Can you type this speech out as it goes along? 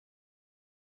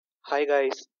Hi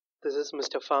guys, this is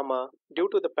Mr. Pharma. Due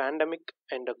to the pandemic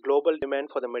and a global demand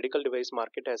for the medical device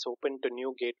market has opened to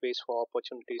new gateways for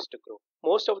opportunities to grow.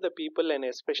 Most of the people and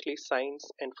especially science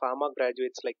and pharma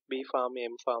graduates like B.Pharm,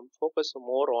 M.pharm focus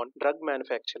more on drug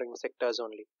manufacturing sectors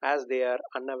only as they are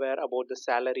unaware about the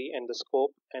salary and the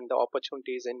scope and the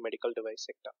opportunities in medical device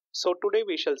sector. So today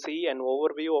we shall see an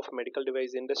overview of medical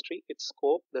device industry, its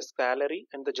scope, the salary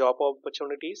and the job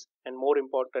opportunities, and more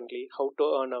importantly how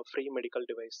to earn a free medical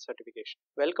device certification.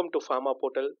 Welcome to Pharma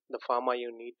Portal, the pharma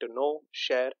you need to know,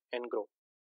 share and grow.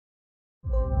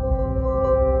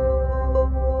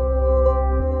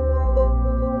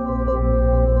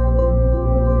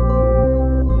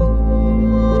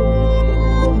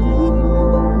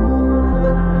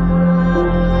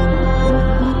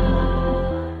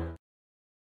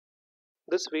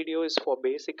 This video is for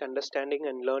basic understanding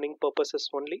and learning purposes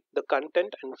only. The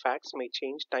content and facts may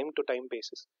change time to time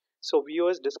basis, so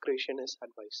viewers' discretion is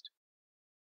advised.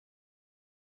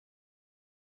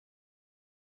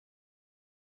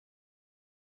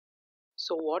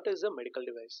 So what is a medical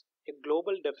device? A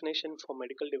global definition for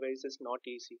medical device is not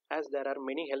easy as there are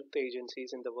many health agencies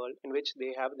in the world in which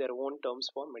they have their own terms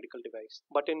for medical device.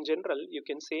 But in general, you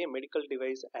can say a medical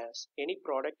device as any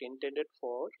product intended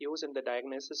for use in the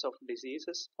diagnosis of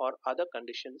diseases or other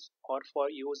conditions or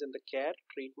for use in the care,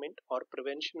 treatment or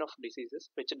prevention of diseases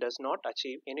which does not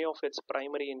achieve any of its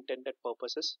primary intended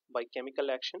purposes by chemical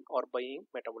action or being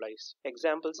metabolized.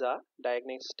 Examples are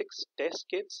diagnostics, test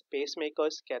kits,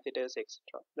 pacemakers, catheters,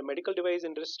 etc. The medical device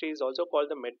industry is also called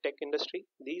the medtech industry.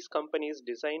 These companies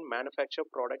design, manufacture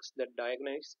products that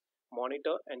diagnose,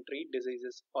 monitor, and treat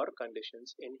diseases or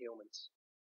conditions in humans.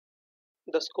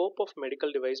 The scope of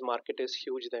medical device market is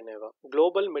huge than ever.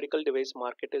 Global medical device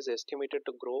market is estimated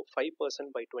to grow 5%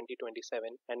 by 2027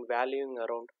 and valuing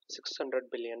around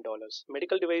 $600 billion.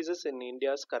 Medical devices in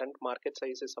India's current market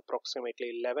size is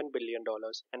approximately $11 billion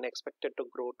and expected to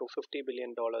grow to $50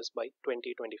 billion by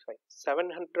 2025.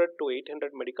 700 to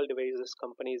 800 medical devices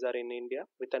companies are in India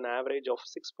with an average of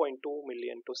 $6.2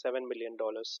 million to $7 million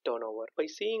turnover. By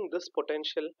seeing this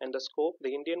potential and the scope,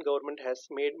 the Indian government has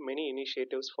made many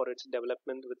initiatives for its development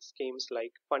with schemes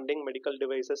like funding medical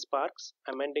devices parks,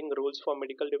 amending rules for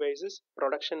medical devices,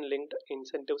 production linked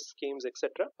incentive schemes,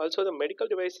 etc. Also, the medical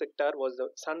device sector was the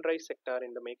sunrise sector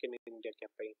in the Make in India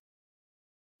campaign.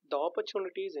 The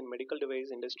opportunities in medical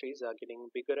device industries are getting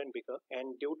bigger and bigger,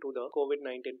 and due to the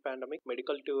COVID-19 pandemic,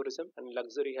 medical tourism and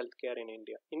luxury healthcare in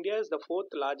India. India is the fourth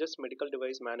largest medical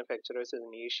device manufacturer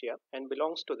in Asia and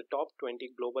belongs to the top 20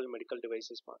 global medical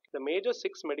devices market. The major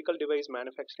six medical device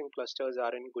manufacturing clusters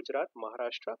are in Gujarat,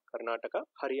 Maharashtra, Karnataka,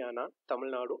 Haryana,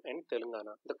 Tamil Nadu, and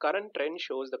Telangana. The current trend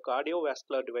shows the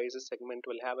cardiovascular devices segment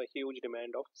will have a huge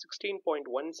demand of $16.17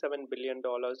 billion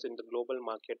in the global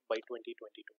market by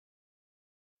 2022.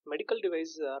 Medical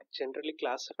devices are generally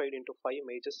classified into five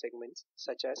major segments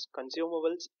such as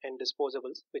consumables and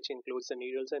disposables, which includes the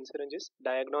needles and syringes.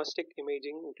 Diagnostic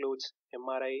imaging includes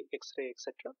MRI, X-ray,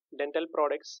 etc. Dental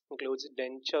products includes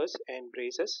dentures and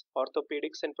braces.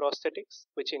 Orthopedics and prosthetics,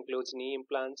 which includes knee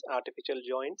implants, artificial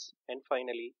joints. And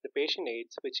finally, the patient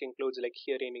aids, which includes like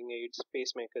hearing aids,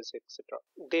 pacemakers, etc.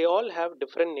 They all have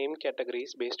different name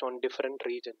categories based on different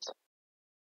regions.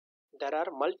 There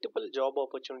are multiple job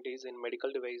opportunities in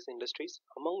medical device industries.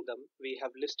 Among them, we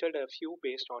have listed a few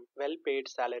based on well-paid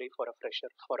salary for a fresher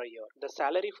for a year. The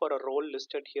salary for a role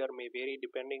listed here may vary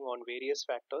depending on various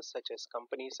factors such as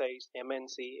company size,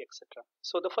 MNC, etc.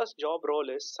 So the first job role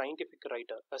is scientific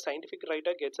writer. A scientific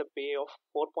writer gets a pay of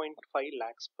 4.5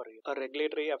 lakhs per year. A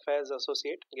regulatory affairs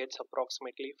associate gets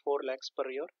approximately 4 lakhs per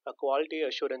year. A quality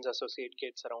assurance associate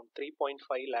gets around 3.5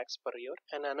 lakhs per year.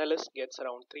 An analyst gets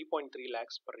around 3.3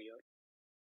 lakhs per year.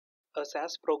 A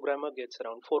SAS programmer gets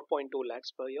around 4.2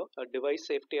 lakhs per year. A device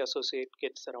safety associate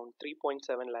gets around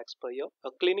 3.7 lakhs per year.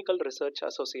 A clinical research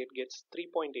associate gets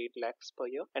 3.8 lakhs per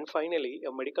year. And finally,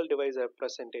 a medical device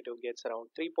representative gets around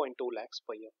 3.2 lakhs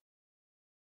per year.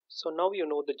 So now you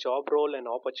know the job role and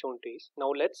opportunities.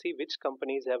 Now let's see which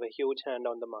companies have a huge hand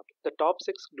on the market. The top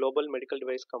 6 global medical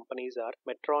device companies are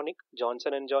Medtronic,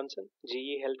 Johnson & Johnson,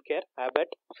 GE Healthcare, Abbott,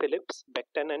 Philips,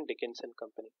 Becton and Dickinson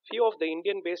Company. Few of the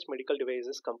Indian-based medical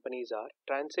devices companies are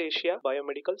TransAsia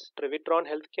Biomedicals,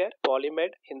 Trivitron Healthcare,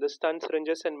 Polymed, Hindustan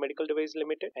Syringes and Medical Device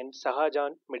Limited, and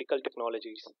Sahajan Medical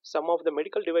Technologies. Some of the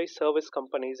medical device service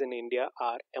companies in India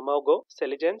are Emergo,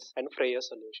 Celigence and Freya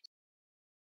Solutions.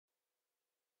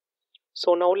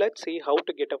 So now let's see how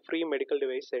to get a free medical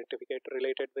device certificate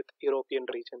related with European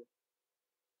region.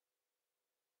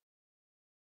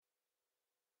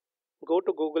 Go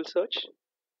to Google search,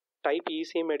 type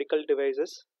EC medical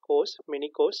devices course,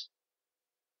 mini course,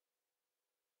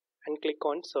 and click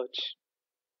on search.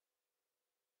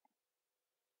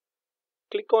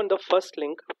 Click on the first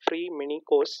link, free mini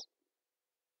course.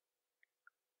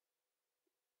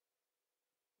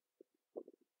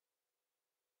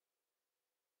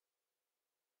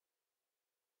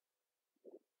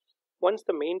 Once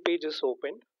the main page is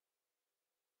opened,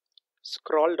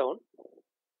 scroll down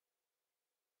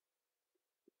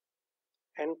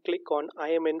and click on I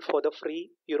am in for the free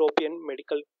European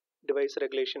Medical Device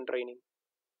Regulation training.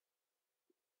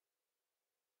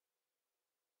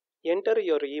 Enter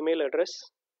your email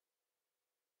address.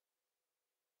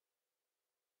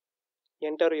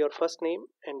 Enter your first name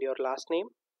and your last name.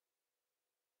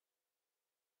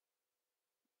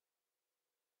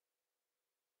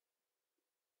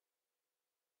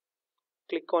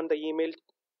 Click on the email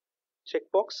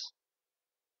checkbox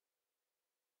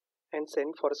and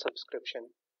send for subscription.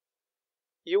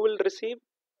 You will receive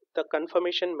the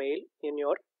confirmation mail in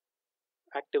your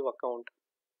active account.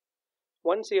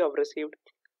 Once you have received,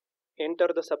 enter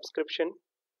the subscription,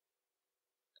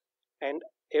 and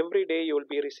every day you will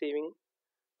be receiving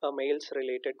a mails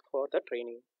related for the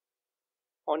training.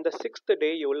 On the 6th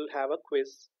day you will have a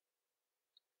quiz,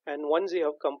 and once you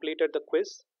have completed the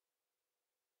quiz,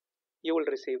 you will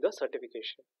receive the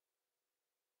certification.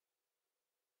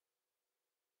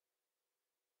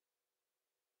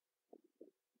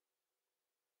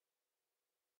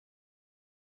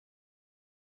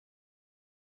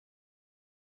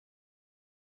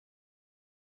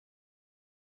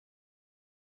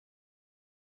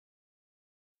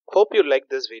 Hope you liked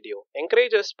this video.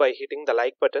 Encourage us by hitting the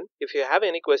like button. If you have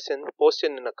any question, post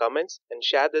it in the comments and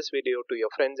share this video to your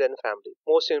friends and family.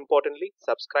 Most importantly,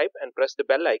 subscribe and press the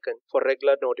bell icon for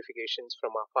regular notifications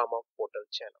from our Pharma portal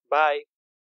channel. Bye.